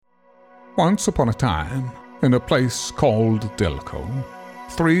Once upon a time, in a place called Delco,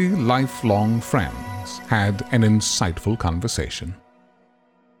 3 lifelong friends had an insightful conversation.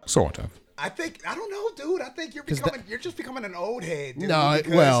 Sort of. I don't know, dude. I think you're just becoming an old head, dude. No,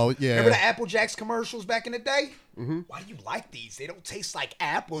 well, yeah. Remember the Apple Jacks commercials back in the day? Mm-hmm. Why do you like these? They don't taste like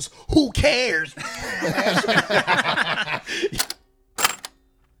apples. Who cares?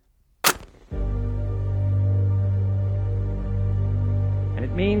 And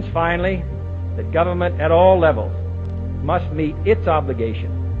it means, finally, that government at all levels must meet its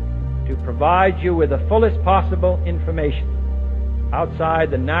obligation to provide you with the fullest possible information outside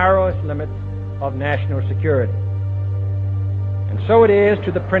the narrowest limits of national security. And so it is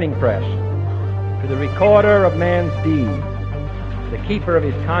to the printing press, to the recorder of man's deeds, the keeper of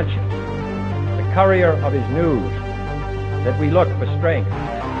his conscience, the courier of his news, that we look for strength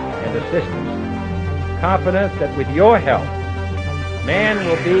and assistance, confident that with your help, man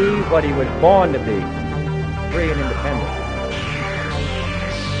will be what he was born to be, free and independent.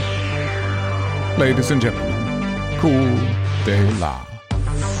 Ladies and gentlemen, Cool De La.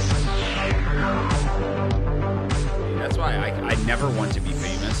 That's why I never want to be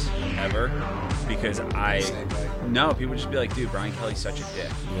famous, ever, because people just be like, dude, Brian Kelly's such a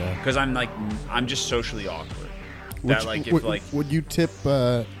dick. Yeah. Because I'm just socially awkward. Would you tip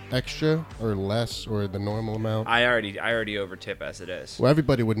extra or less or the normal amount? I already overtip as it is. Well,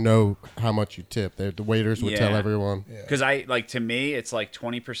 everybody would know how much you tip. The waiters would tell everyone. Because to me, it's like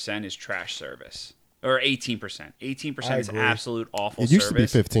 20% is trash service. Or 18%. 18% is absolute awful service. It used to be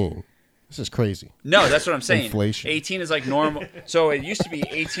 15. This is crazy. No, that's what I'm saying. Inflation. 18 is like normal. So it used to be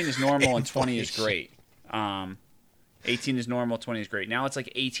 18 is normal and 20 is great. 18 is normal, 20 is great. Now it's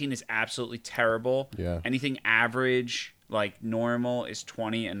like 18 is absolutely terrible. Yeah. Anything average, like normal, is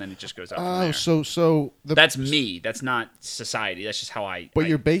 20, and then it just goes up from there. So That's me. That's not society. That's just how I... But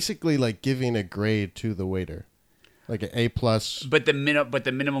you're basically like giving a grade to the waiter. Like an A+. But the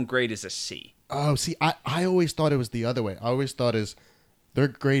minimum grade is a C. Oh, see, I always thought it was the other way. I always thought they're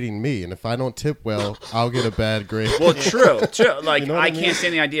grading me, and if I don't tip well, I'll get a bad grade. Well, true. Like, You know what I I mean? can't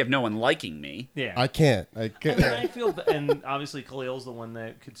stand the idea of no one liking me. Yeah. I can't. I feel, and obviously Khalil's the one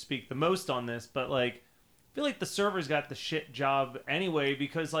that could speak the most on this, but like, I feel like the server's got the shit job anyway,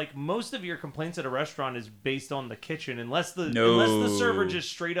 because like most of your complaints at a restaurant is based on the kitchen, unless the server just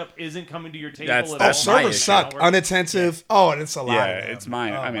straight up isn't coming to your table. That's Oh, servers suck. Unattentive. Yeah. Oh, and it's a lot. Yeah, of them. it's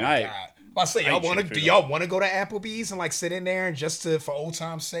mine. Oh, I mean, my God. I say, do y'all want to go to Applebee's and like sit in there and just for old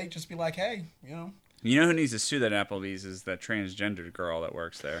time's sake, just be like, hey, you know. You know who needs to sue that Applebee's is that transgender girl that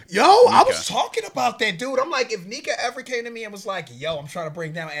works there. Yo, Nika. I was talking about that, dude. I'm like, if Nika ever came to me and was like, yo, I'm trying to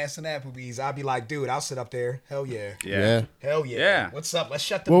bring down ass in Applebee's, I'd be like, dude, I'll sit up there. Hell yeah. Yeah. Hell yeah. Yeah. What's up? Let's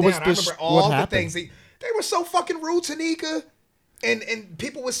shut them down. I remember all the happened? things. They were so fucking rude to Nika. And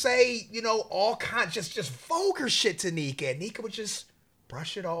people would say, you know, all kinds, just vulgar shit to Nika. And Nika would just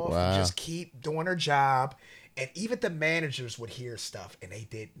brush it off and just keep doing her job. And even the managers would hear stuff and they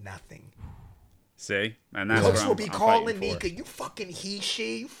did nothing. See? And that's Folks what will be I'm calling fighting for. Nika, you fucking he,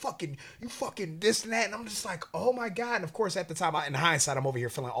 she, you fucking this and that. And I'm just like, oh my God. And of course, at the time, in hindsight, I'm over here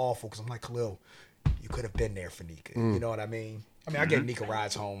feeling awful because I'm like, Khalil, you could have been there for Nika. You know what I mean? I gave Nika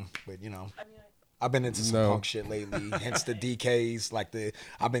rides home, but you know. I've been into some punk shit lately, hence the DKs.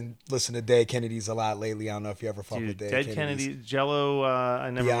 I've been listening to Dead Kennedys a lot lately. I don't know if you ever fuck with Dead Kennedy, Jello.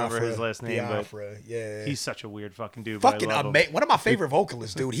 I never remember his last name, Biafra, but yeah, he's such a weird fucking dude. Fucking amazing. One of my favorite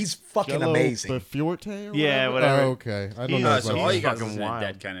vocalists, dude. He's fucking Jello amazing. Forte? Yeah, whatever. Oh, okay. I don't He's know. So all you guys listen to wild.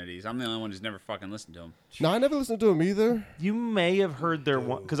 Dead Kennedys. I'm the only one who's never fucking listened to them. No, I never listened to him either. You may have heard their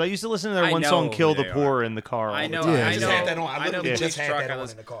one, because I used to listen to their I one know song who "Kill the they Poor" are. in the car. I know. Yeah. I just know. had that on. I I know literally the just police had truck. that on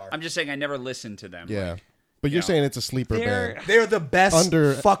in the car. I'm just saying I never listened to them. Yeah. Like, But you're Yeah. saying it's a sleeper band. They're the best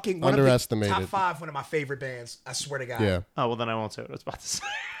fucking underestimated. top 5, one of my favorite bands. I swear to God. Yeah. Oh well, then I won't say what I was about to say.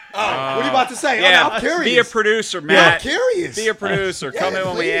 What are you about to say? yeah, I'm curious. be a producer, Matt. I'm curious. Be a producer. Come in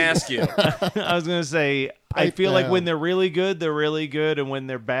when we please. ask you. I was gonna say I Pipe feel like down. when they're really good, they're really good, and when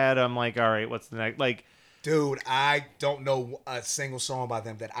they're bad, I'm like, all right, what's the next? Like, Dude, I don't know a single song by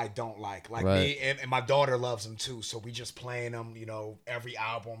them that I don't like. Like Right. me and my daughter loves them too, so we just playing them. You know, every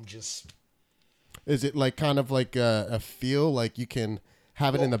album just. Is it like kind of like a feel like you can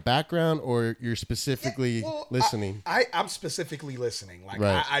have it in the background, or you're specifically Well, listening? I'm specifically listening. Like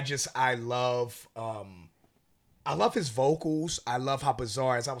Right. I love his vocals. I love how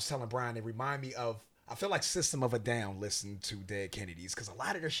bizarre. As I was telling Brian, they remind me of. I feel like System of a Down listening to Dead Kennedys because a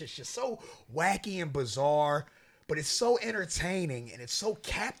lot of their shit's just so wacky and bizarre, but it's so entertaining and it's so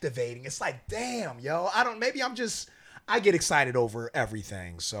captivating. It's like, damn, yo, I get excited over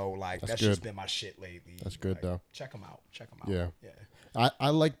everything. So like that's good. just been my shit lately. That's good, Like, though. Check them out. Yeah. I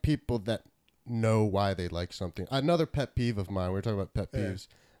like people that know why they like something. Another pet peeve of mine. We were talking about pet peeves.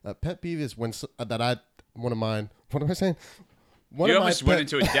 Pet peeve is when one of mine. What am I saying? You almost went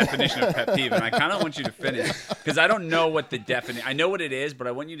into a definition of pet peeve, and I kind of want you to finish because I don't know what the definition. I know what it is, but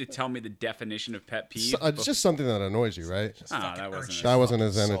I want you to tell me the definition of pet peeve. It's just something that annoys you, right? That wasn't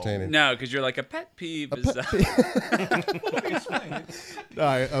as entertaining. No, because you're like a pet peeve. Is, All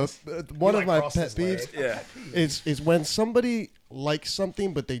right, one of my pet peeves yeah. is when somebody likes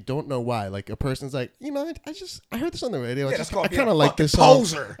something but they don't know why. Like a person's like, I heard this on the radio. Yeah, I kind of like this song.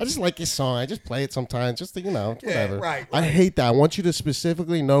 Poser. I just like this song. I just play it sometimes, just to, whatever. Right. I hate that. I want you to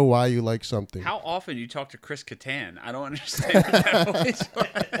specifically know why you like something. How often do you talk to Chris Kattan? I don't understand.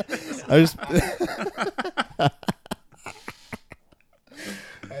 I just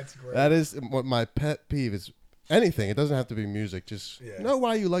That's great. that is what my pet peeve is. Anything. It doesn't have to be music. Just know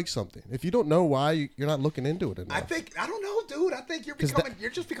why you like something. If you don't know why, you're not looking into it enough. I don't know, dude. I think you're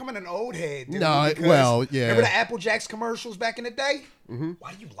just becoming an old head, dude. No, because well, yeah. Remember the Apple Jacks commercials back in the day? Mm-hmm.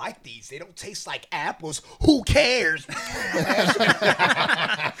 Why do you like these? They don't taste like apples. Who cares?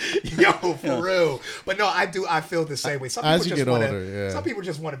 Yo, for real. But no, I feel the same way. Some people As you just get wanna, older, yeah. Some people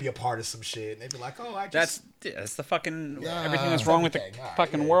just want to be a part of some shit. And they be like, oh, I just... That's the fucking everything that's wrong with the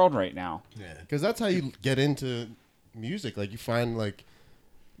fucking world right now. Because that's how you get into music. Like you find like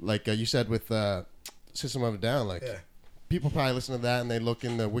you said with System of a Down, like people probably listen to that and they look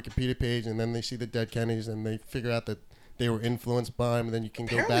in the Wikipedia page and then they see the Dead Kennedys and they figure out that they were influenced by him, and then you can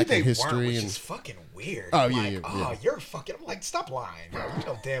go back in history which and is fucking weird. Oh, I'm yeah. you're fucking. I'm like, stop lying. Bro. You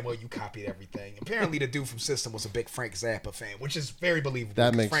know damn well you copied everything. Apparently, the dude from System was a big Frank Zappa fan, which is very believable.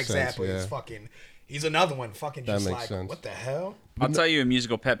 That makes Frank sense, Zappa is fucking. He's another one. Fucking That just makes like sense. what the hell? I'll tell you a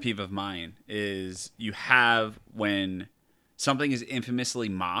musical pet peeve of mine is you have when something is infamously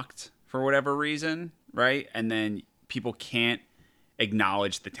mocked for whatever reason, right? And then people can't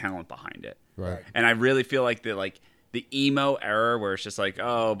acknowledge the talent behind it. Right. And I really feel like the emo era where it's just like,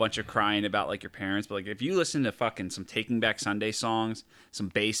 oh, a bunch of crying about like your parents. But like if you listen to fucking some Taking Back Sunday songs, some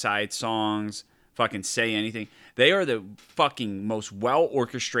Bayside songs, fucking Say Anything, they are the fucking most well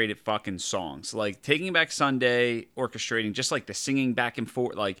orchestrated fucking songs. Like Taking Back Sunday, orchestrating, just like the singing back and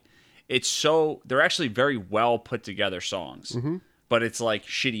forth, like they're actually very well put together songs. Mm-hmm. But it's like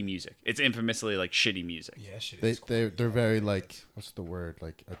shitty music. It's infamously like shitty music. Yeah, shit. they're very like, what's the word,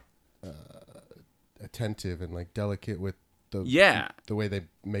 like attentive and like delicate with the way they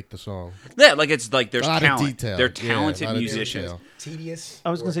make the song. Yeah, like it's like there's A lot of talent. detail. They're Yeah, talented a lot of musicians. detail. Tedious. I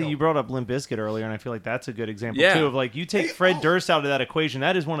was gonna say, no. you brought up Limp Bizkit earlier, and I feel like that's a good example Yeah. too. Of like, you take Fred Durst out of that equation,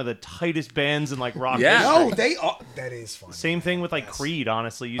 that is one of the tightest bands in like rock Yeah. history. No, they are. That is funny. Same thing with like Creed.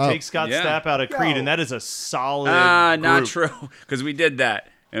 Honestly, you Oh. take Scott Yeah. Stapp out of Creed, Yo. and that is a solid. Not group. true, because we did that,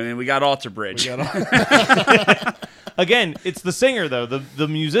 and then we got Alter Bridge. Again, it's the singer though. The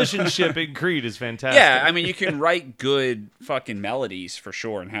musicianship in Creed is fantastic. Yeah, I mean, you can write good fucking melodies for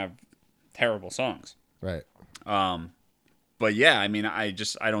sure and have terrible songs. Right. But yeah, I mean, I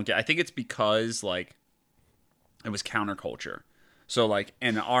don't get. I think it's because like it was counterculture. So like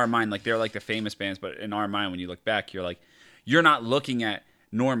in our mind, like they're like the famous bands, but in our mind, when you look back, you're like, you're not looking at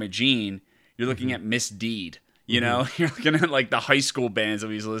Norma Jean, you're looking at Miss Deed. You know, you're looking at like the high school bands that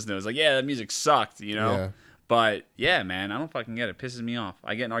we used to listen to. It's like, yeah, that music sucked. You know. Yeah. But yeah, man, I don't fucking get it. It pisses me off.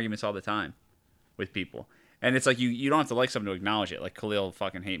 I get in arguments all the time with people. And it's like you don't have to like something to acknowledge it. Like Khalil will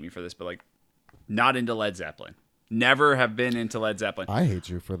fucking hate me for this, but like not into Led Zeppelin. Never have been into Led Zeppelin. I hate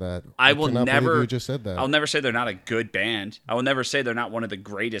you for that. I will cannot never. believe you just said that. I'll never say they're not a good band. I will never say they're not one of the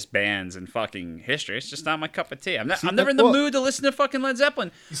greatest bands in fucking history. It's just not my cup of tea. I'm never in the mood to listen to fucking Led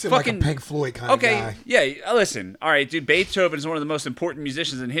Zeppelin. You seem fucking like a Pink Floyd kind of guy. yeah. Listen, all right, dude. Beethoven is one of the most important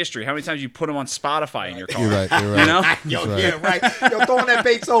musicians in history. How many times you put him on Spotify in your car? You're right. You're right. You know? Yo, That's right. yeah, right. Yo, throwing that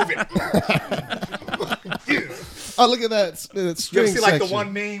Beethoven. Oh, look at that You ever string see like section. the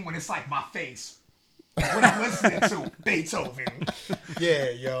one meme when it's like my face when I'm listening to Beethoven? Yeah,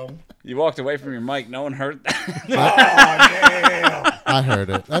 yo. You walked away from your mic. No one heard that. Oh damn. I heard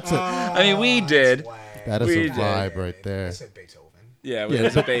it. That's a I mean, we did. that is we a did. vibe right there. I said Beethoven. Yeah, Yeah,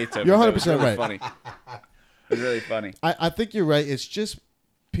 it's a Beethoven. you're It was 100% really right. Funny. It was really funny. I think you're right. It's just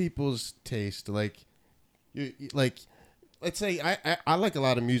people's taste. Like, let's say I like a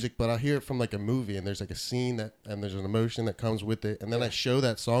lot of music, but I hear it from like a movie, and there's like a scene and there's an emotion that comes with it, and then I show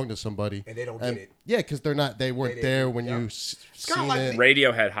that song to somebody, And they don't get it. Yeah, because they weren't didn't. there when Yeah. you kinda seen like it.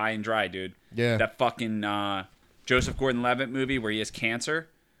 Radiohead, High and Dry, dude. Yeah. That fucking Joseph Gordon-Levitt movie where he has cancer.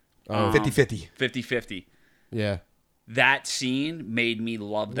 50-50. 50-50. Yeah, that scene made me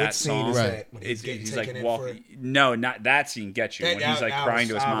love that What scene song. is Right. that? When he's getting He's taken like in walking. No, not that scene. Gets you That- when he's like I crying was-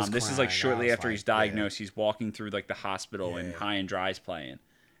 to his I was mom. This is like crying. shortly I was after like, he's diagnosed. He's walking through like the hospital and Yeah. High and Dry's playing,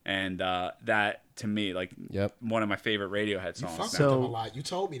 and that to me like Yep. one of my favorite Radiohead You songs. fuck now. with them a lot. You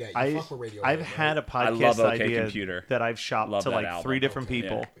told me that. You fuck with Radiohead. I've right? had a I love podcast OK idea Computer. that I've shopped Love to that like album. 3 different Okay.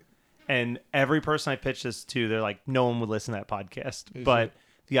 people, Yeah. and every person I pitched this to, they're like, no one would listen to that podcast. But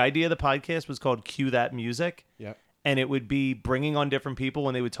the idea of the podcast was called Cue That Music. Yep. And it would be bringing on different people,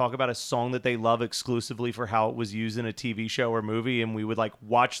 and they would talk about a song that they love exclusively for how it was used in a TV show or movie, and we would like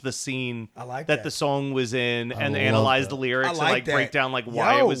watch the scene I like that that. the song was in and love analyze that. the lyrics I and like like break that. down like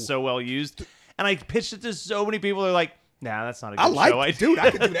why it Yo. was so well used. And I pitched it to so many people. They're like, nah, that's not a good I like, show. dude,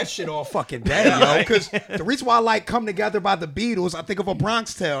 I could do that shit all fucking day, yo. Because the reason why I like "Come Together" by the Beatles, I think of A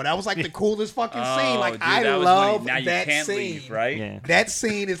Bronx Tale. That was like the coolest fucking scene. Like dude, I that was love when he- Now that You Can't scene. Leave, right? Yeah. That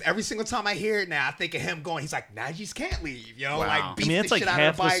scene is every single time I hear it now. I think of him going. He's like, "Now you just can't leave, yo." Wow. Like, I beat I mean, the it's like shit out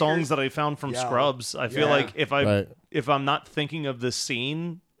half of the songs bikers. that I found from Yo. Scrubs. I feel Yeah. like Right. if I'm not thinking of the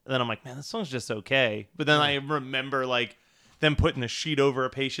scene, then I'm like, man, this song's just okay. But then I remember like them putting a sheet over a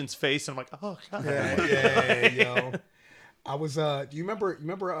patient's face, and I'm like, oh god. Yeah, yo. I was. Do you remember?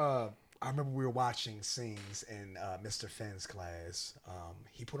 I remember we were watching scenes in Mr. Finn's class.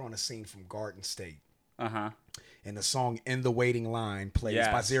 He put on a scene from Garden State. Uh-huh. And the song "In the Waiting Line" plays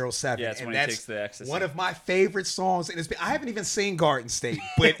Yes. by 07. Yeah, it's and when he that's takes the ecstasy. one of my favorite songs. And I haven't even seen Garden State,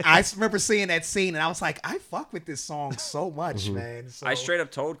 but I remember seeing that scene, and I was like, I fuck with this song so much, man. So, I straight up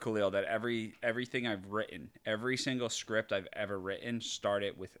told Khalil that everything I've written, every single script I've ever written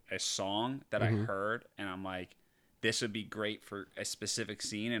started with a song that I heard, and I'm like, this would be great for a specific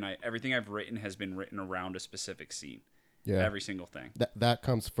scene, and everything I've written has been written around a specific scene. Yeah. Every single thing. That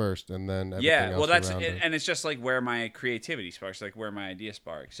comes first, and then everything Yeah, else well, that's around it. and it's just like where my creativity sparks, like where my ideas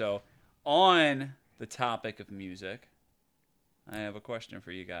spark. So, on the topic of music, I have a question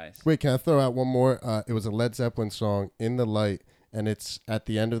for you guys. Wait, can I throw out one more? It was a Led Zeppelin song, "In the Light," and it's at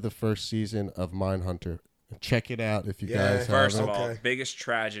the end of the first season of Mindhunter. Check it out if you guys First haven't. of all, Okay. biggest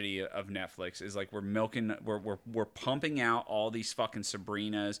tragedy of Netflix is like we're pumping out all these fucking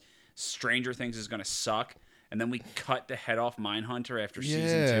Sabrinas. Stranger Things is gonna suck, and then we cut the head off Mindhunter after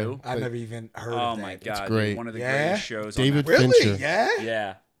season 2. I've never even heard Oh of that. my god, great. dude, one of the Yeah? greatest shows. David on Netflix. Really? Fincher. Yeah?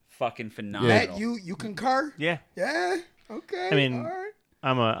 Yeah, fucking phenomenal. Matt, you concur? Yeah. Yeah. Okay. I mean, all right.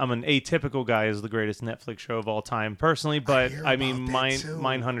 I'm an atypical guy is the greatest Netflix show of all time personally, but hear I mean about that, too.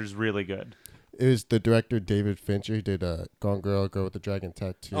 Mindhunter's really good. It was the director David Fincher. He did Gone Girl with the Dragon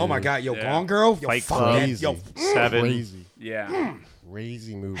Tattoo. Oh my God, yo, Yeah. Gone Girl, yo, Fight fuck Club. that, Crazy. yo, Seven. Crazy, Yeah,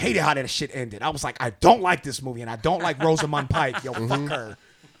 crazy movie. hated how that shit ended. I was like, I don't like this movie, and I don't like Rosamund Pike, yo, Mm-hmm. fuck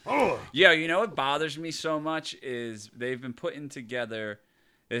her. yeah. You know what bothers me so much is they've been putting together.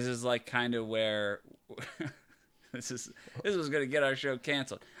 This is like kind of where this is gonna get our show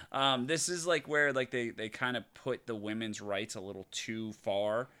canceled. This is like where like they kind of put the women's rights a little too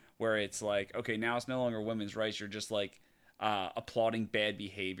far. Where it's like, okay, now it's no longer women's rights. You're just like applauding bad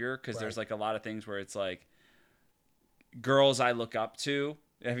behavior because there's like a lot of things where it's like girls I look up to.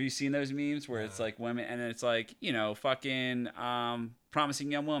 Have you seen those memes where it's like women and it's like, you know, fucking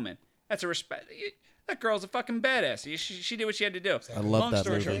promising young woman? That's a respect. That girl's a fucking badass. She did what she had to do. I love Long that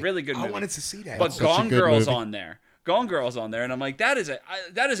story movie. short, really good movie. I wanted to see that. But Such a Gone good Girl's movie. on there. Gone Girl's on there, and I'm like, that is a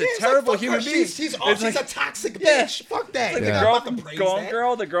Yeah, it's terrible like, fuck human her. being. She's It's like- a toxic Yeah. bitch. Fuck that. like You're the not girl about from to praise Gone that.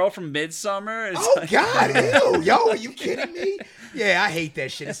 Girl, the girl from Midsummer. It's Oh like, God, ew, yo, are you kidding me? Yeah, I hate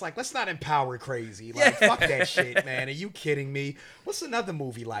that shit. It's like, let's not empower crazy. Like, fuck that shit, man. Are you kidding me? What's another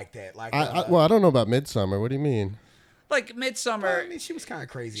movie like that? Like, Well, I don't know about Midsummer. What do you mean? like Midsummer. I mean, she was kind of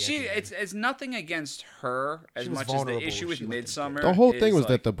crazy. at She the end. it's nothing against her as She was much as vulnerable. the issue with She looked Midsummer. The whole thing is, was like,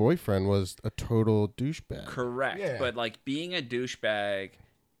 that the boyfriend was a total douchebag. correct, Yeah. but like being a douchebag.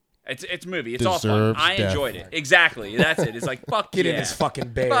 It's a movie. It's all fun. Deserves I death. enjoyed it. Exactly. That's it. It's like fuck Get yeah. in this fucking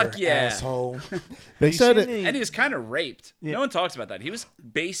bear, Fuck yeah. asshole. They said it. And he was kind of raped. No one talks about that. He was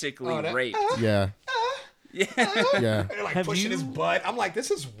basically Oh, that- raped. Yeah, Yeah. yeah. They're like Have pushing you- his butt. I'm like, this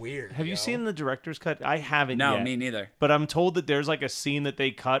is weird. Have you yo. seen the director's cut? I haven't No, yet. me neither. But I'm told that there's like a scene that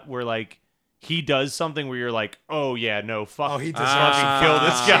they cut where like he does something where you're like, oh yeah, no, fuck. Oh, he fucking deserves kill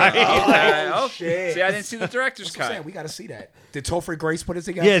this guy. Okay. Oh, Oh, shit. See, I didn't see the director's That's what I'm cut. saying. We got to see that. Did Topher Grace put it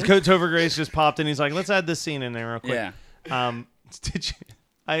together? Yeah, Topher Grace just popped in. He's like, let's add this scene in there real quick. Yeah. Did you,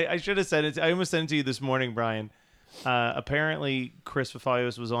 I should have said it. I almost sent it to you this morning, Brian. Apparently, Chris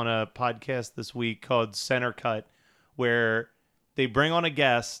Fafalios was on a podcast this week called Center Cut, where they bring on a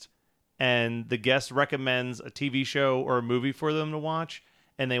guest, and the guest recommends a TV show or a movie for them to watch,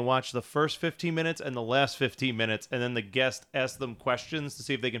 and they watch the first 15 minutes and the last 15 minutes, and then the guest asks them questions to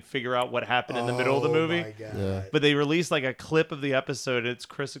see if they can figure out what happened in the middle of the movie. My God. Yeah. But they released like a clip of the episode, and it's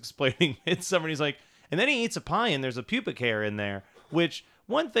Chris explaining Midsommar, and he's like, and then he eats a pie, and there's a pubic hair in there, which...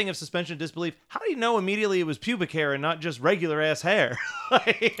 One thing of suspension of disbelief, how do you know immediately it was pubic hair and not just regular ass hair?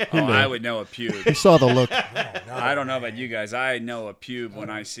 I would know a pube. You saw the look. I don't know about you guys. I know a pube when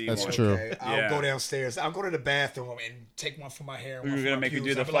I see That's one. true. Okay, I'll Yeah. go downstairs. I'll go to the bathroom and take one for my hair. We one were for gonna my make you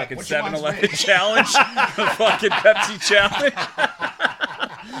pubes. do the I'll be like, fucking "Which one's 7-Eleven me?" challenge, the fucking Pepsi challenge.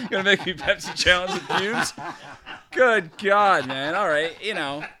 Gonna make me Pepsi challenge with pubes? Good God, man. All right, you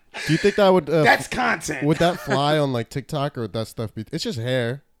know. Do you think that would That's content. would that fly on like TikTok, or would that stuff be? It's just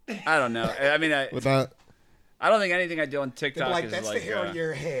hair. I don't know. I mean, Would that? I don't think anything I do on They'd be TikTok like, is that's like. the hair on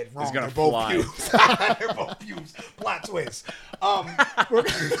your head. Wrong. gonna They're both fly. pubes. They're both pubes. Plot twist. We're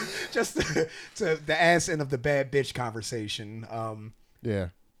just to the ass end of the bad bitch conversation. Yeah,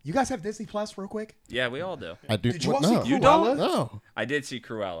 You guys have Disney Plus real quick? Yeah, we all do. I do. Did you what, all no. see You Cruella? don't? No, I did see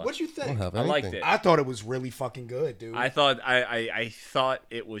Cruella. What'd you I don't think? have I anything. liked it. I thought it was really fucking good, dude. I thought I thought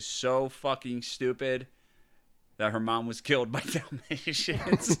it was so fucking stupid that her mom was killed by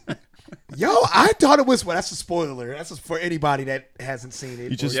Dalmatians. Yo, I thought it was. Well, that's a spoiler. That's just for anybody that hasn't seen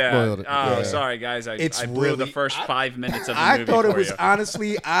it. You just yeah. spoiled it. Oh, Yeah. sorry guys. I It's blew the really- first 5 minutes of the I movie thought it for was you.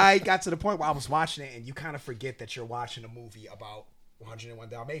 honestly. I got to the point where I was watching it, and you kind of forget that you're watching a movie about 101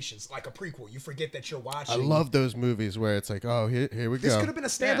 Dalmatians, like a prequel. You forget that you're watching. I love those movies where it's like, oh, here we This go. could have been a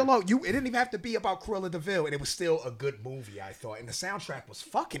standalone. It didn't even have to be about Cruella de Vil, and it was still a good movie. I thought, and the soundtrack was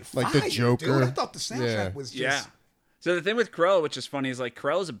fucking fire. Like the Joker. Dude. I thought the soundtrack Yeah. was just. Yeah. So the thing with Cruella, which is funny, is like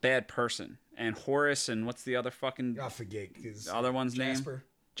Cruella's a bad person, and Horace and what's the other fucking I forget his the other one's Jasper.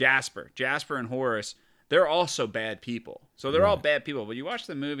 name? Jasper and Horace. They're also bad people. So they're all bad people. But you watch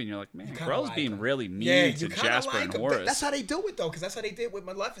the movie and you're like, man, kinda Cruella's like being them. really mean Yeah, to you kinda Jasper like and them. Horace. That's how they do it though, because that's how they did with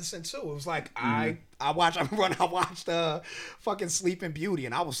Maleficent too. It was like Mm-hmm. I watched fucking Sleeping Beauty,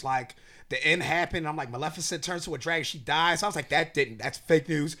 and I was like, the end happened. I'm like, Maleficent turns to a dragon, she dies. I was like, that's fake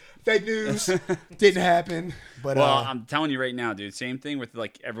news. Fake news. Didn't happen. But Well, I'm telling you right now, dude. Same thing with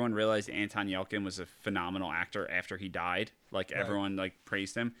like everyone realized Anton Yelchin was a phenomenal actor after he died. Like everyone like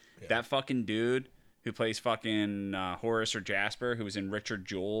praised him. That fucking dude who plays fucking Horace or Jasper, who was in Richard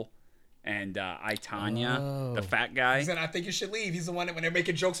Jewell and I, Tonya, the fat guy. he said, I think you should leave. He's the one that when they're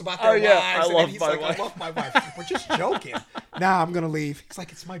making jokes about their Oh, yeah, wives. I and then love he's my like, wife. I love my wife. We're just joking. Nah, I'm gonna leave. He's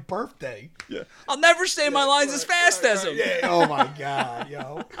like, it's my birthday. I'll never say my lines as fast as him. Yeah. Oh my god,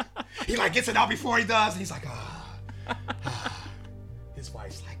 yo. He like gets it out before he does, and he's like, His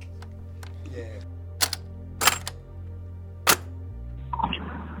wife's like, yeah.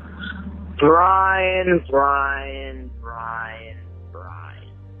 Brian.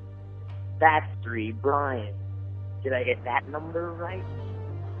 That's 3 Brian. Did I get that number right?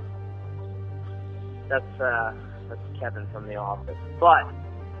 That's Kevin from the office. But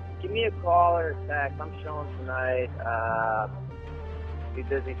give me a call or a text. I'm showing tonight. Be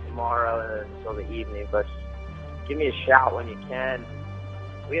busy tomorrow until the evening, but give me a shout when you can.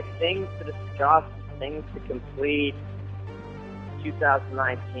 We have things to discuss, things to complete.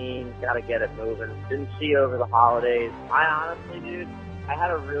 2019, gotta get it moving. Didn't see you over the holidays. I honestly, dude, I had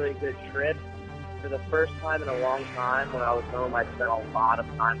a really good trip. For the first time in a long time, when I was home, I spent a lot of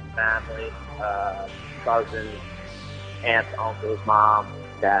time with family, cousins, aunts, uncles, mom,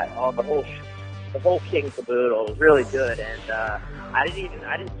 dad, the whole king caboodle. It was really good, and I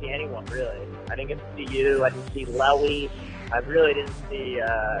didn't see anyone really. I didn't get to see you. I didn't see Lewy. I really didn't see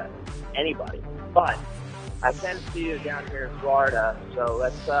anybody. But I can see you down here in Florida, so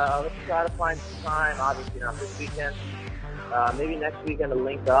let's try to find some time. Obviously not this weekend. Maybe next weekend to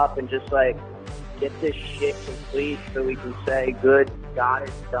link up and just like get this shit complete so we can say good, got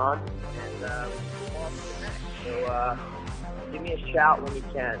it done, and move on to the next. So give me a shout when you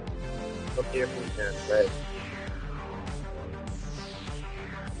can. Hope to hear from you soon. Great.